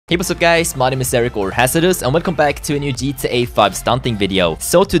Hey, what's up guys, my name is Erik or Hazardous and welcome back to a new GTA 5 stunting video.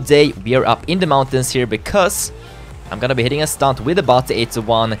 So today we are up in the mountains here because I'm gonna be hitting a stunt with the Bate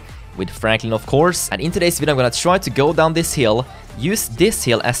 801 with Franklin of course. And in today's video I'm gonna try to go down this hill, use this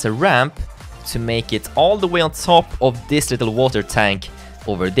hill as a ramp to make it all the way on top of this little water tank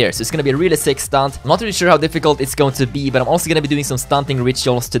over there. So it's gonna be a really sick stunt. I'm not really sure how difficult it's going to be, but I'm also gonna be doing some stunting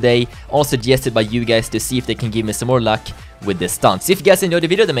rituals today, all suggested by you guys to see if they can give me some more luck with this stunt. So if you guys enjoyed the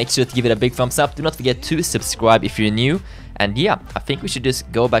video, then make sure to give it a big thumbs up. Do not forget to subscribe if you're new. And yeah, I think we should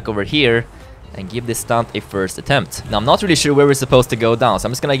just go back over here and give this stunt a first attempt. Now I'm not really sure where we're supposed to go down, so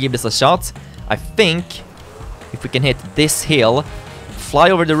I'm just gonna give this a shot. I think if we can hit this hill,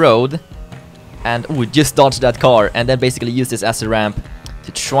 fly over the road, and just dodge that car, and then basically use this as a ramp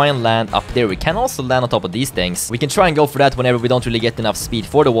to try and land up there. We can also land on top of these things. We can try and go for that whenever we don't really get enough speed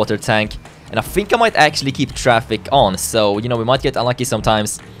for the water tank. And I think I might actually keep traffic on, so, you know, we might get unlucky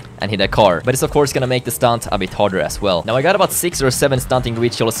sometimes and hit a car. But it's of course gonna make the stunt a bit harder as well. Now I got about 6 or 7 stunting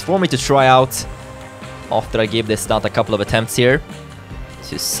rituals for me to try out after I give this stunt a couple of attempts here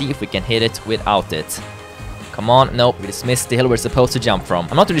to see if we can hit it without it. Come on, nope, we just missed the hill we're supposed to jump from.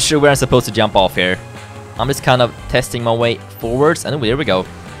 I'm not really sure where I'm supposed to jump off here. I'm just kind of testing my way forwards, and there we go.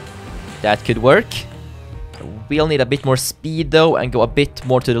 That could work. We'll need a bit more speed though and go a bit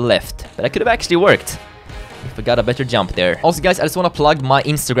more to the left. But that could have actually worked if we got a better jump there. Also guys, I just want to plug my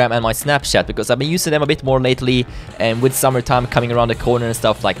Instagram and my Snapchat because I've been using them a bit more lately, and with summertime coming around the corner and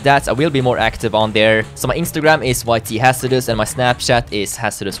stuff like that, I will be more active on there. So my Instagram is YTHazardous and my Snapchat is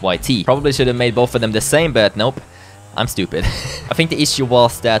HazardousYT. Probably should have made both of them the same, but nope, I'm stupid. I think the issue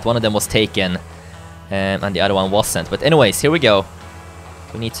was that one of them was taken and the other one wasn't. But anyways, here we go.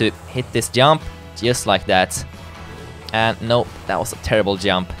 We need to hit this jump just like that. And no, that was a terrible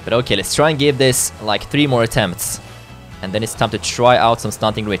jump. But okay, let's try and give this like 3 more attempts. And then it's time to try out some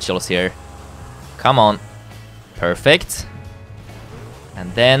stunting rituals here. Come on. Perfect.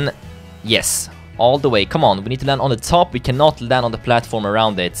 And then, yes, all the way. Come on, we need to land on the top. We cannot land on the platform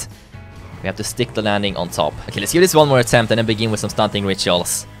around it. We have to stick the landing on top. Okay, let's give this one more attempt and then begin with some stunting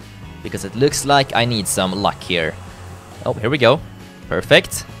rituals, because it looks like I need some luck here. Oh, here we go.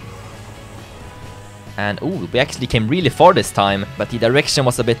 Perfect. And we actually came really far this time, but the direction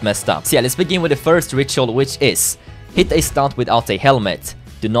was a bit messed up. So yeah, let's begin with the first ritual, which is hit a stunt without a helmet.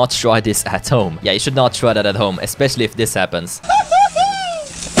 Do not try this at home. Yeah, you should not try that at home, especially if this happens.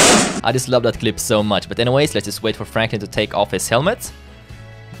 I just love that clip so much. But anyways, let's just wait for Franklin to take off his helmet.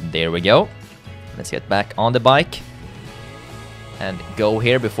 There we go. Let's get back on the bike and go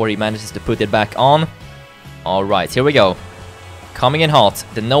here before he manages to put it back on. Alright, here we go. Coming in hot,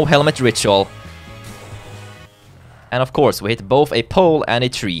 the no helmet ritual. And of course, we hit both a pole and a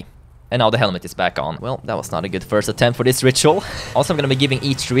tree. And now the helmet is back on. Well, that was not a good first attempt for this ritual. Also, I'm gonna be giving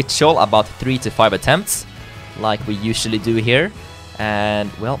each ritual about 3 to 5 attempts, like we usually do here. And,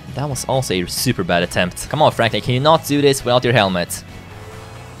 well, that was also a super bad attempt. Come on, Franklin, can you not do this without your helmet?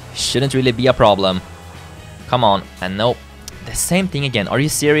 Shouldn't really be a problem. Come on, and nope. The same thing again. Are you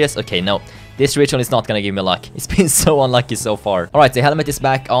serious? Okay, no. This ritual is not gonna give me luck. It's been so unlucky so far. Alright, the helmet is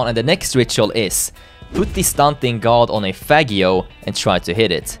back on, and the next ritual is put the stunting god on a fagio and try to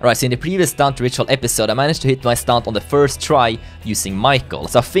hit it. Alright, so in the previous stunt ritual episode, I managed to hit my stunt on the first try using Michael.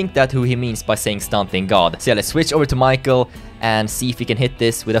 So I think that's who he means by saying stunting god. So yeah, let's switch over to Michael and see if he can hit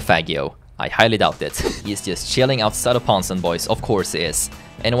this with a fagio. I highly doubt it. He's just chilling outside of Ponson, boys. Of course he is.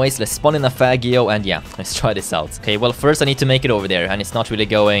 Anyways, let's spawn in a fagio and yeah, let's try this out. Okay, well first I need to make it over there, and it's not really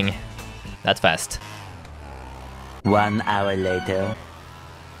going that fast. 1 hour later.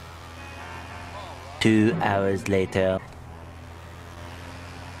 2 hours later.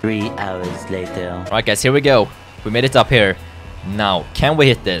 3 hours later. Alright guys, here we go. We made it up here. Now, can we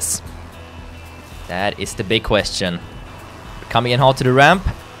hit this? That is the big question. We're coming in hot to the ramp.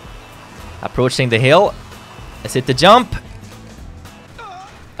 Approaching the hill. Let's hit the jump.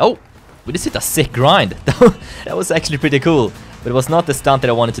 Oh, we just hit a sick grind. That was actually pretty cool. But it was not the stunt that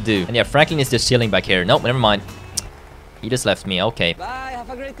I wanted to do. And yeah, Franklin is just chilling back here. Nope, never mind. He just left me, okay. Bye, have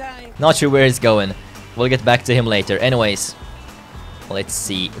a great time. Not sure where he's going. We'll get back to him later. Anyways, let's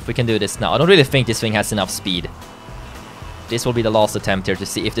see if we can do this now. I don't really think this thing has enough speed. This will be the last attempt here to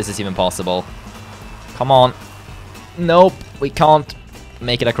see if this is even possible. Come on. Nope, we can't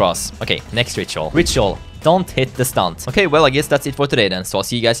make it across. Okay, next ritual. Ritual, don't hit the stunt. Okay, well, I guess that's it for today then, so I'll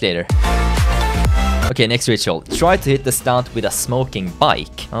see you guys later. Okay, next ritual. Try to hit the stunt with a smoking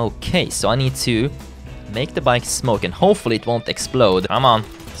bike. Okay, so I need to make the bike smoke and hopefully it won't explode. Come on,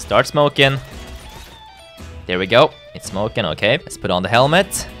 start smoking. There we go. It's smoking, okay. Let's put on the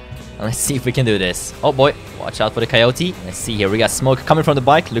helmet. And let's see if we can do this. Oh boy, watch out for the coyote. Let's see here, we got smoke coming from the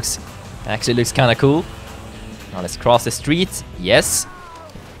bike. Actually looks kind of cool. Now let's cross the street. Yes.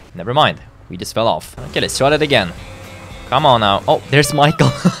 Never mind, we just fell off. Okay, let's try that again. Come on now. Oh, there's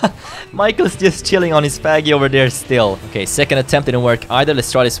Michael. Michael's just chilling on his faggy over there still. Okay, second attempt didn't work either.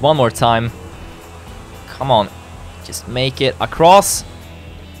 Let's try this one more time. Come on. Just make it across.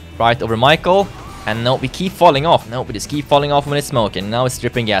 Right over Michael. And no, we keep falling off. No, we just keep falling off when it's smoking. Now it's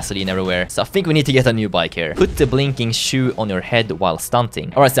dripping gasoline everywhere. So I think we need to get a new bike here. Put the blinking shoe on your head while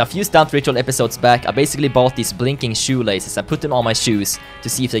stunting. Alright, so a few stunt ritual episodes back, I basically bought these blinking shoelaces and put them on my shoes to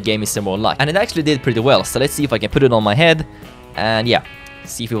see if they gave me some more luck. And it actually did pretty well. So let's see if I can put it on my head. And yeah,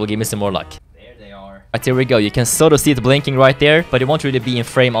 see if it will give me some more luck. There they are. Right, here we go. You can sort of see it blinking right there, but it won't really be in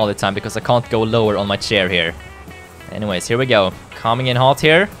frame all the time because I can't go lower on my chair here. Anyways, here we go. Coming in hot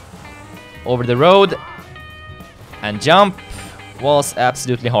here. Over the road. And jump was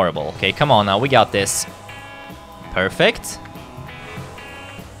absolutely horrible. Okay, come on now. We got this. Perfect.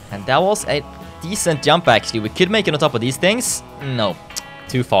 And that was a decent jump actually. We could make it on top of these things. No.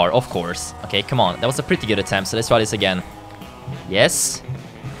 Too far, of course. Okay, come on. That was a pretty good attempt, so let's try this again. Yes.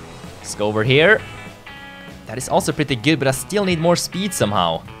 Let's go over here. That is also pretty good, but I still need more speed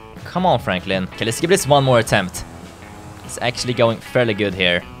somehow. Come on, Franklin. Okay, let's give this one more attempt. It's actually going fairly good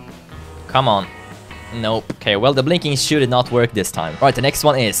here. Come on. Nope. Okay, well, the blinking shoe did not work this time. Alright, the next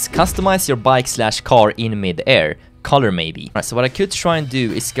one is customize your bike/car in mid-air. Color maybe. Alright, so what I could try and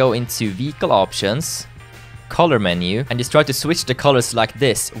do is go into vehicle options, color menu, and just try to switch the colors like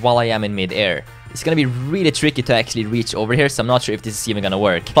this while I am in mid-air. It's gonna be really tricky to actually reach over here, so I'm not sure if this is even gonna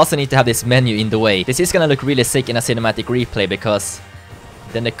work. Plus, I need to have this menu in the way. This is gonna look really sick in a cinematic replay because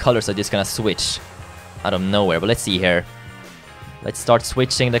then the colors are just gonna switch out of nowhere. But let's see here. Let's start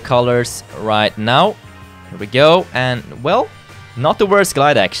switching the colors right now. Here we go. And, well, not the worst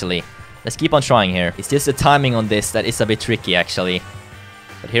glide, actually. Let's keep on trying here. It's just the timing on this that is a bit tricky, actually.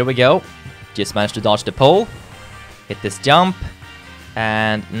 But here we go. Just managed to dodge the pole. Hit this jump.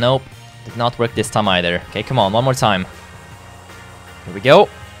 And, nope. Did not work this time either. Okay, come on. One more time. Here we go.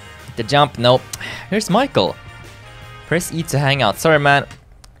 Hit the jump. Nope. Here's Michael. Press E to hang out. Sorry, man.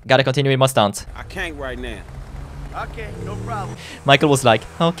 Gotta continue with my stunt. I can't right now. Okay, no problem. Michael was like,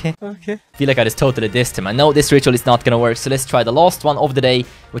 okay. Feel like I just totally dissed him. I know this ritual is not gonna work, so let's try the last one of the day,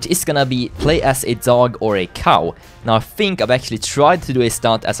 which is gonna be play as a dog or a cow. Now, I think I've actually tried to do a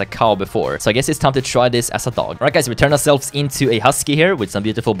stunt as a cow before, so I guess it's time to try this as a dog. Alright guys, we turn ourselves into a husky here with some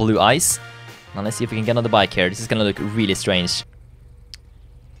beautiful blue eyes. Now let's see if we can get on the bike here. This is gonna look really strange.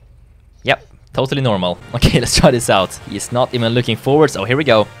 Yep, totally normal. Okay, let's try this out. He's not even looking forward, so here we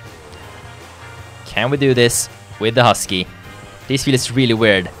go. Can we do this with the husky? This feels really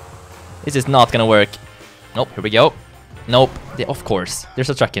weird. This is not gonna work. Nope, here we go. Nope, of course.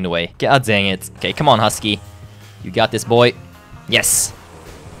 There's a truck in the way. God dang it. Okay, come on, husky. You got this, boy. Yes.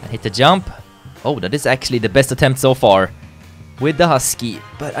 And hit the jump. Oh, that is actually the best attempt so far with the husky,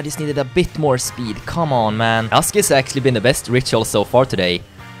 but I just needed a bit more speed. Come on, man. Husky's actually been the best ritual so far today.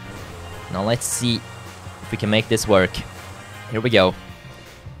 Now let's see if we can make this work. Here we go.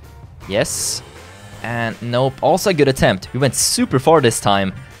 Yes. And nope, also a good attempt. We went super far this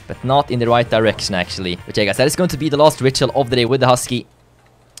time, but not in the right direction actually. But yeah guys, that is going to be the last ritual of the day with the husky.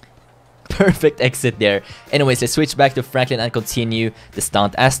 Perfect exit there. Anyways, let's switch back to Franklin and continue the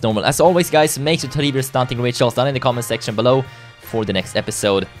stunt as normal. As always guys, make sure to leave your stunting rituals down in the comment section below for the next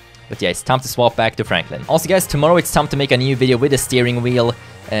episode. But yeah, it's time to swap back to Franklin. Also guys, tomorrow it's time to make a new video with the steering wheel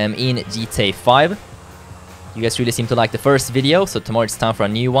in GTA 5. You guys really seem to like the first video, so tomorrow it's time for a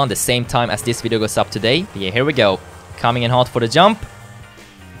new one, the same time as this video goes up today. But yeah, here we go. Coming in hot for the jump.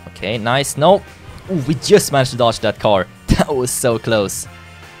 Okay, nice. No. Ooh, we just managed to dodge that car. That was so close.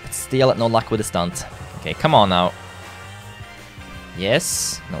 But still, no luck with the stunt. Okay, come on now.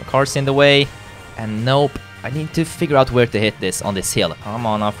 Yes. No cars in the way. And nope. I need to figure out where to hit this on this hill. Come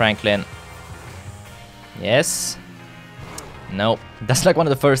on now, Franklin. Yes. Nope. That's like one of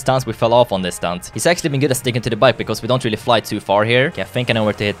the first times we fell off on this stunt. He's actually been good at sticking to the bike because we don't really fly too far here. Okay, I think I know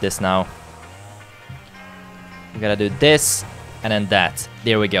where to hit this now. We gotta do this and then that.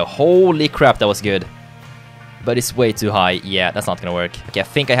 There we go. Holy crap, that was good. But it's way too high. Yeah, that's not gonna work. Okay, I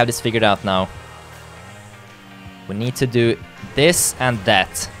think I have this figured out now. We need to do this and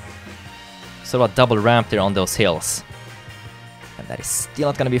that. Sort of a double ramp there on those hills. And that is still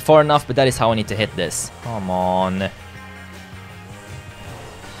not gonna be far enough, but that is how I need to hit this. Come on.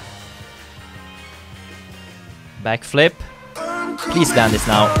 Backflip. Please land this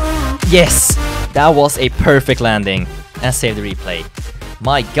now. Yes! That was a perfect landing. And save the replay.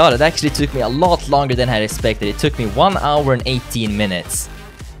 My god, it actually took me a lot longer than I had expected. It took me 1 hour and 18 minutes.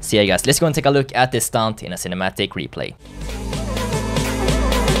 So yeah guys, let's go and take a look at this stunt in a cinematic replay.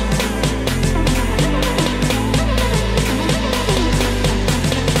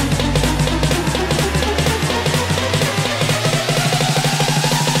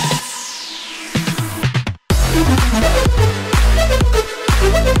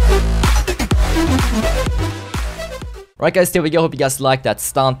 Alright guys, there we go. Hope you guys liked that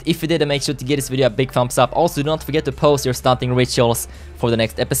stunt. If you did, then make sure to give this video a big thumbs up. Also, do not forget to post your stunting rituals for the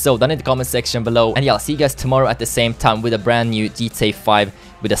next episode down in the comment section below. And yeah, I'll see you guys tomorrow at the same time with a brand new GTA 5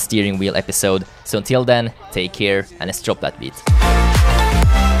 with a steering wheel episode. So until then, take care and let's drop that beat.